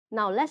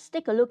Now let's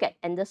take a look at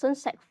Anderson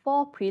Sec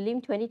 4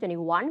 Prelim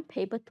 2021,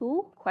 Paper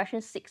 2, question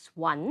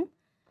 6.1.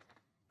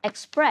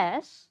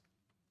 Express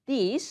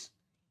these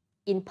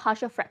in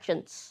partial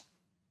fractions.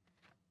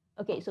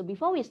 Okay, so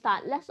before we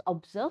start, let's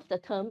observe the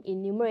term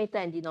in numerator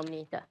and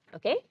denominator,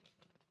 okay?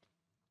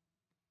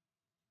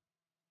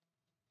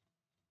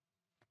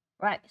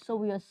 Right, so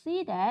we will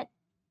see that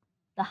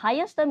the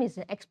highest term is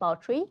in x power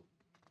 3,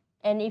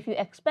 and if you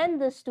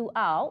expand this two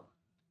out,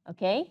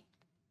 okay,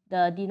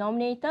 the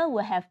denominator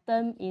will have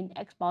term in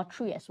x power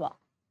 3 as well.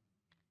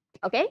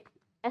 Okay,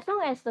 as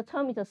long as the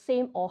term is the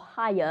same or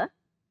higher,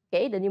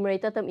 okay, the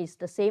numerator term is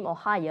the same or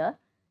higher,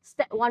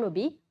 step 1 will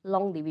be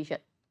long division.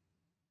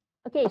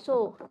 Okay,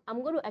 so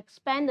I'm going to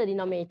expand the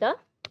denominator.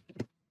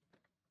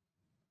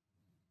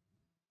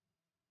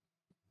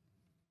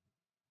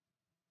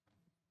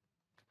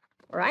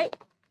 Right?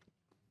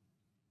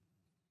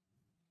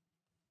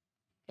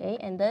 Okay,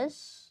 and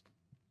this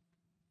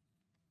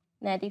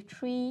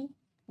 -3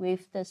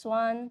 with this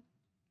one,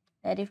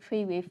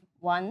 -3 with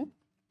 1.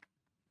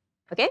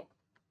 Okay?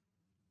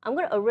 I'm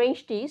going to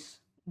arrange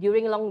these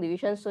during long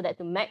division so that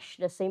to match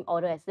the same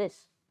order as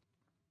this,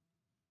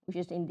 which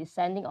is in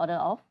descending order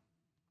of.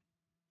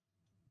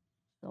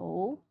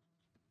 So,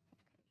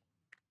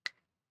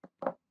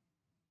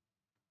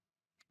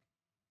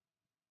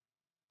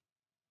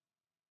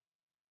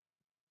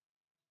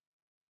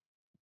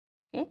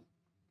 okay.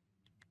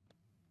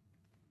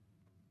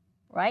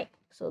 Right?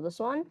 So this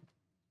one.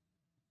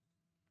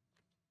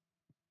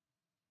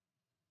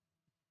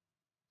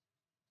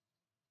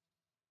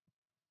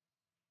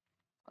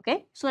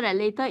 Okay, so that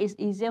later it's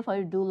easier for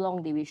you to do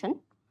long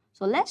division.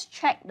 So let's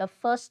check the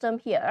first term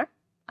here.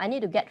 I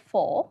need to get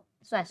 4.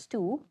 So that's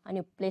 2. I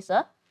need to place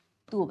a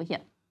 2 over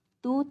here.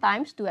 2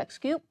 times 2x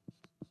cubed.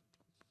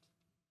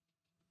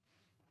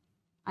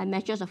 I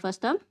measure the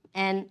first term.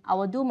 And I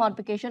will do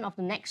multiplication of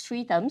the next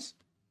 3 terms.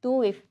 2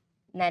 with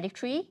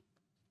 -3,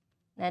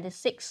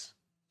 -6,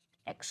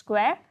 x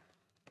squared.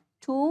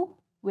 2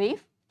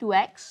 with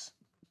 2x,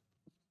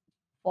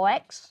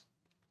 4x.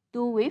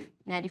 2 with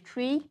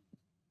 -3,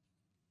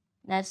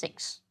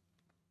 -6.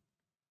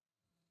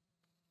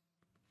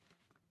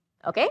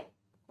 Okay,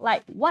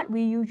 like what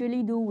we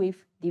usually do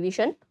with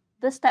division,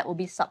 this step will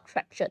be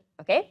subtraction.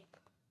 Okay,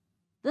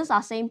 these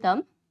are same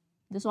term.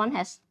 This one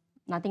has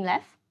nothing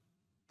left.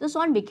 This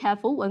one, be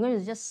careful. We're going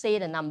to just say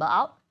the number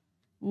out.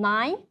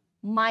 9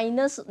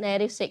 minus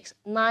 -6.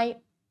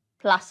 9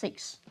 plus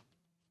 6.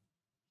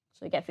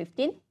 So you get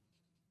 15.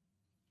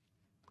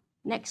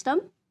 Next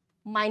term,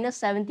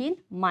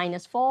 -17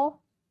 minus 4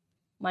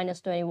 minus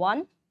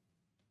 21.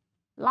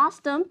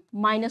 Last term,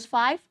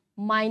 -5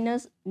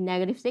 minus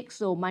 -6,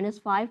 so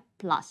 -5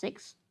 plus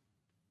 6.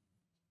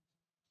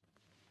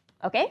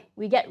 Okay,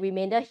 we get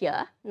remainder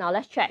here. Now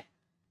let's check.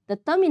 The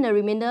term in the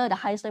remainder, the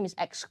highest term is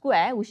x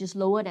squared, which is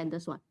lower than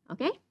this one.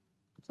 Okay,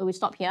 so we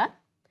stop here.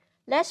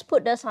 Let's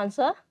put this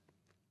answer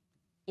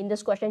in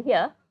this question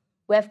here.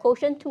 We have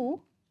quotient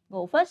 2.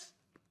 Go first.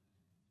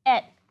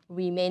 Add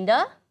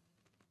remainder.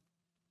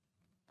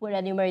 Put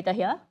a numerator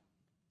here.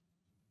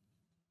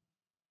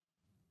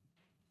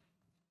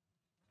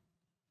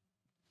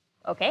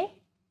 Okay,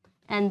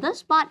 and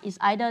this part is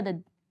either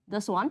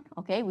this one,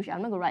 okay, which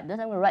I'm not going to write this.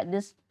 I'm going to write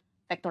this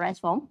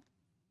factorized form.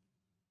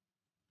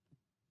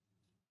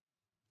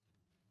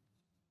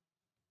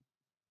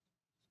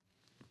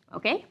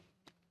 Okay,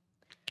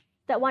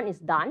 that one is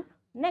done.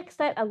 Next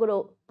step, I'm going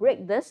to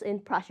break this in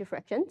partial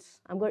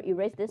fractions. I'm going to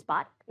erase this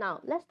part.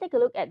 Now, let's take a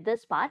look at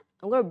this part.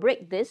 I'm going to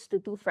break this to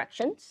 2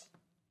 fractions.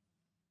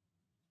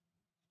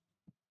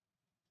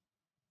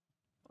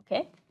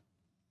 Okay.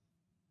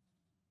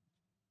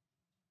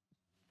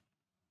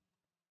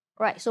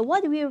 Right, so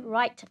what do we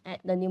write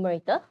at the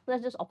numerator?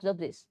 Let's just observe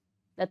this.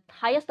 The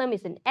highest term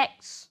is in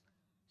x.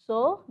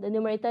 So the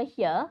numerator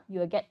here,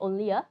 you will get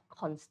only a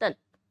constant.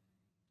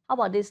 How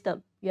about this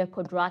term? You have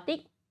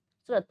quadratic.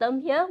 So the term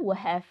here will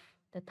have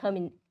the term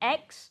in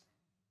x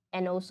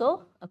and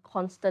also a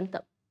constant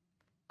term.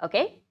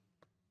 Okay?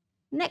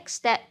 Next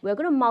step, we're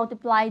going to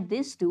multiply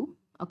these two,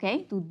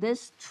 okay, to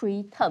these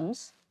 3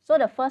 terms. So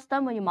the first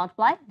term, when you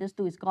multiply, this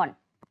 2 is gone.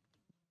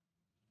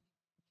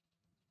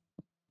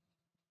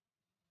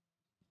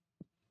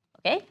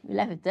 Okay, we're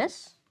left with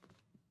this.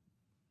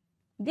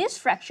 This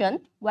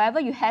fraction, whatever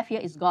you have here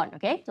is gone,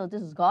 okay? So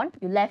this is gone.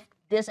 You left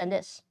this and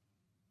this.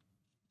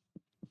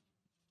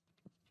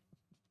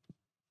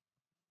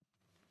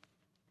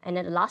 And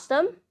then the last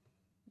term,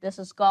 this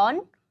is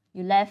gone.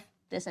 You left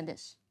this and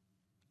this.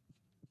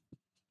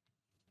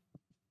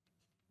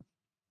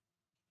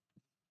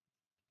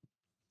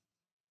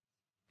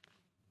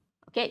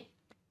 Okay.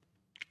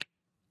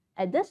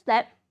 At this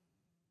step,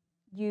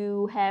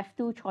 you have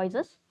 2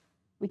 choices.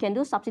 We can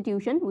do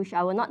substitution, which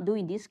I will not do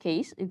in this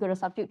case. You're going to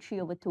substitute 3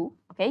 over 2.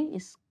 Okay,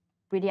 it's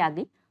pretty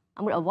ugly.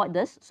 I'm going to avoid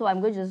this. So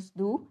I'm going to just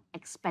do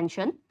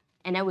expansion,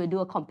 and then we'll do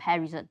a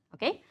comparison.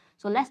 Okay,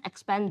 so let's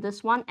expand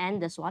this one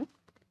and this one.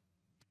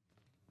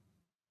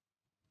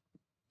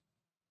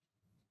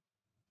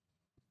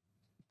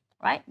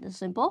 Right, this is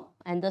simple.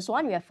 And this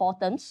one, we have 4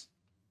 terms.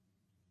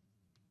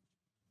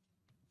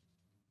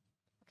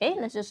 Okay,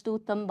 let's just do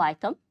term by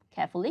term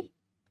carefully.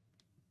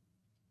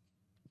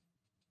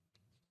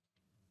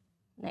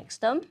 Next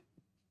term.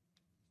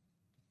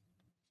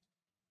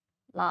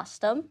 Last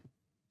term.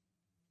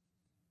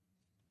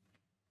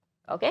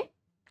 Okay.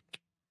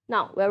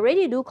 Now, we're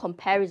ready to do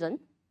comparison.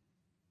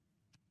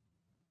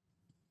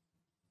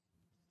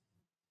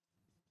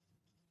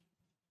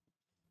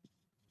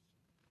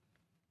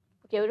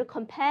 Okay, we'll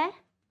compare.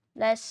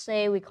 Let's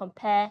say we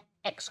compare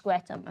x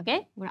squared term.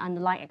 Okay, we're going to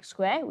underline x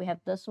squared. We have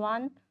this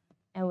one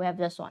and we have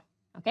this one.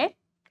 Okay,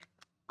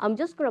 I'm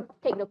just going to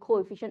take the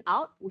coefficient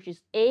out, which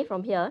is a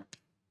from here.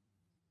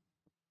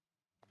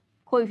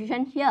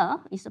 Coefficient here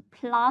is a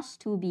plus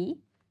 2b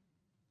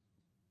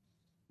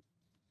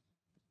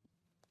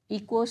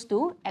equals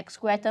to x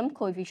squared term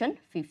coefficient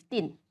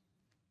 15.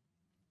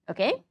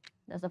 Okay,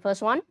 that's the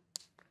first one.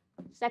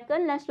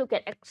 Second, let's look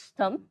at x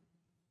term.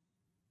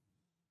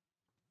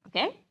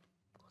 Okay,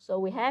 so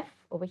we have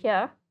over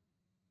here,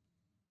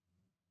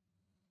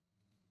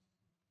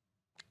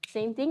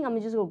 same thing, I'm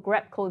just going to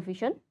grab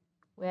coefficient.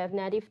 We have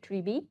negative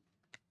 3b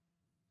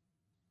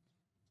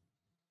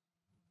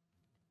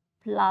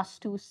plus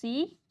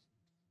 2c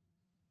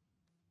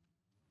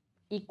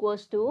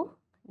equals to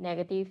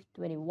negative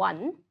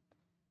 21,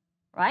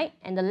 right?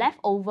 And the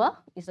leftover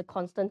is a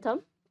constant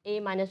term,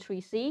 a minus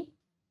 3c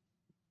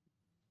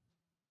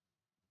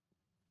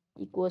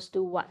equals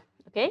to 1.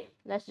 Okay,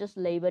 let's just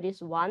label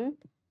this 1,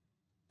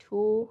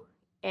 2,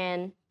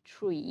 and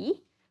 3.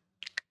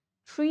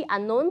 3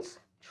 unknowns,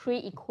 3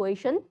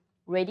 equation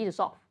ready to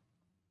solve.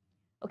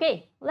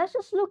 Okay, let's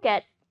just look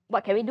at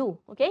what can we do.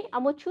 Okay,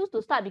 I'm going to choose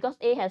to start because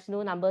a has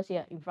no numbers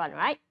here in front,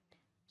 right?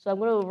 So I'm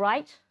going to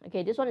write,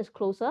 okay, this one is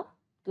closer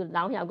to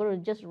down here. I'm going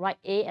to just write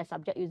a as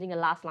subject using the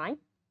last line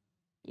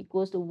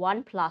equals to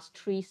 1 plus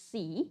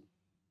 3c.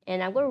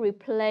 And I'm going to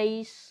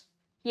replace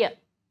here,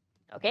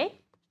 okay?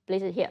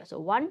 Place it here. So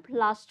 1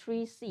 plus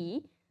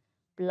 3c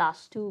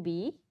plus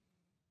 2b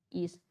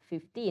is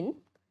 15.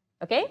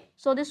 Okay,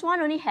 so this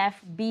one only have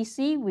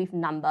BC with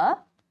number,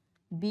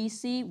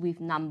 BC with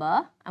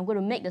number. I'm going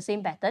to make the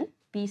same pattern,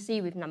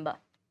 BC with number.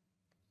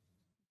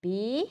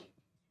 B,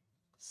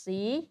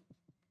 C,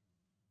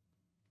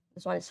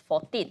 this one is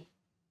 14.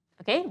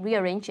 Okay,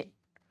 rearrange it,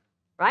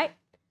 right?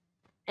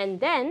 And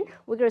then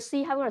we're going to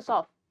see how we're going to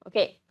solve.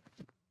 Okay,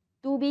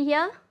 2b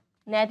here,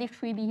 negative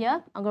 3b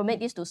here. I'm going to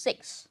make this to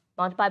 6.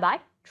 Multiply by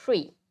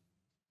 3.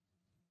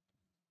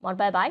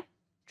 Multiply by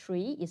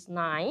 3 is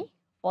 9.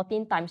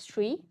 14 times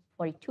 3,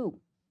 42.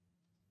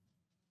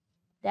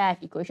 Then I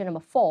have equation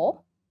number 4.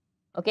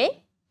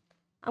 Okay,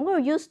 I'm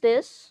going to use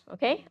this.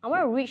 Okay, I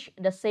want to reach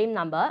the same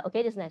number.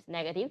 Okay, this is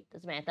negative,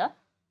 doesn't matter.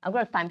 I'm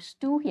going to times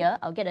 2 here.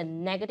 I'll get a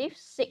negative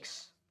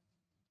 6.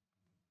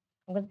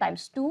 I'm going to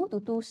times 2 to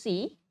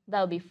 2c.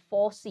 That will be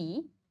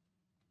 4c.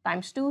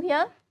 Times 2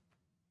 here.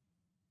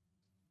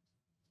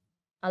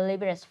 I'll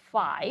label it as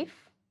 5.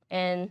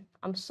 And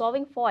I'm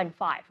solving 4 and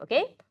 5,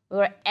 okay? We're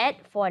going to add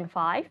 4 and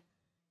 5.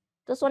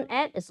 This one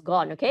add is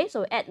gone, okay?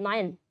 So add 9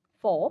 and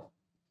 4.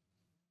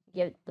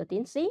 Get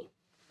 13c.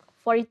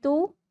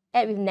 42,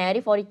 add with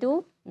negative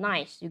 42.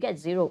 Nice, you get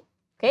 0.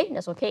 Okay,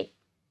 that's okay.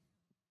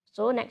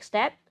 So next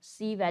step,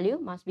 c value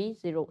must be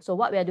 0. So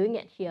what we are doing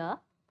at here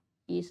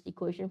is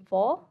equation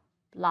 4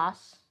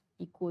 plus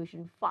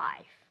equation 5.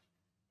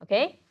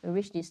 Okay, we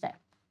reach this step.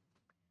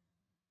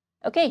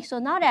 Okay, so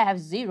now that I have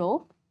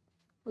 0,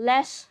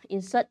 let's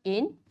insert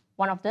in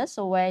one of this.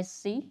 So where is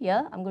C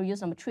here? I'm going to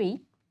use number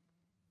 3.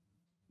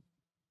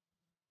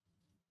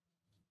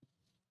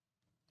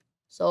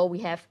 So we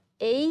have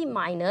A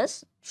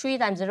minus 3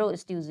 times 0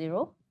 is still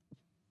 0.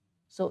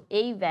 So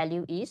A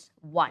value is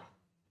 1.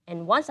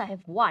 And once I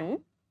have 1,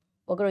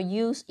 we're going to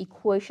use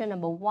equation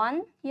number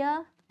 1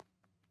 here.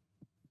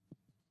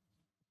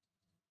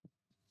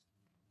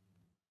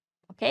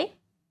 Okay,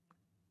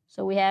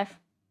 so we have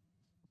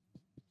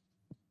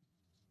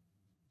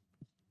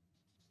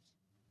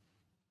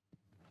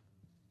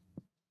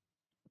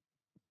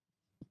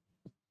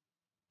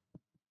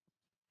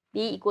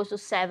B equals to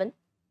 7.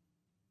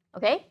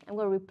 Okay, I'm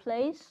going to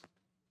replace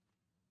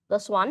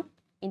this one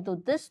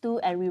into this 2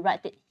 and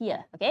rewrite it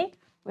here. Okay,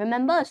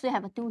 remember I still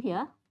have a 2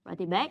 here,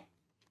 write it back.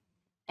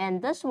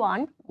 And this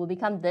one will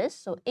become this.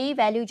 So A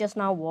value just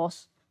now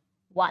was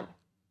 1.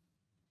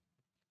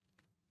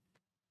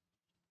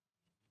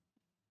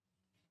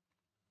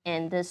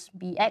 And this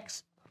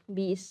BX,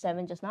 B is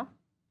 7 just now.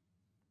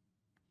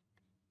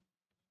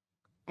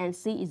 And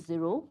C is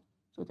 0,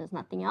 so there's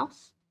nothing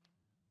else,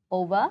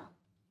 over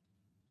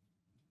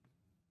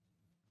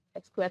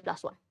x squared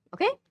plus 1,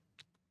 okay?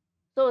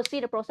 So see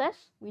the process.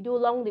 We do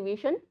long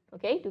division,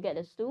 okay, to get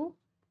this 2.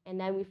 And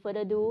then we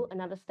further do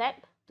another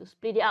step to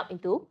split it up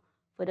into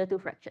further 2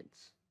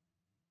 fractions.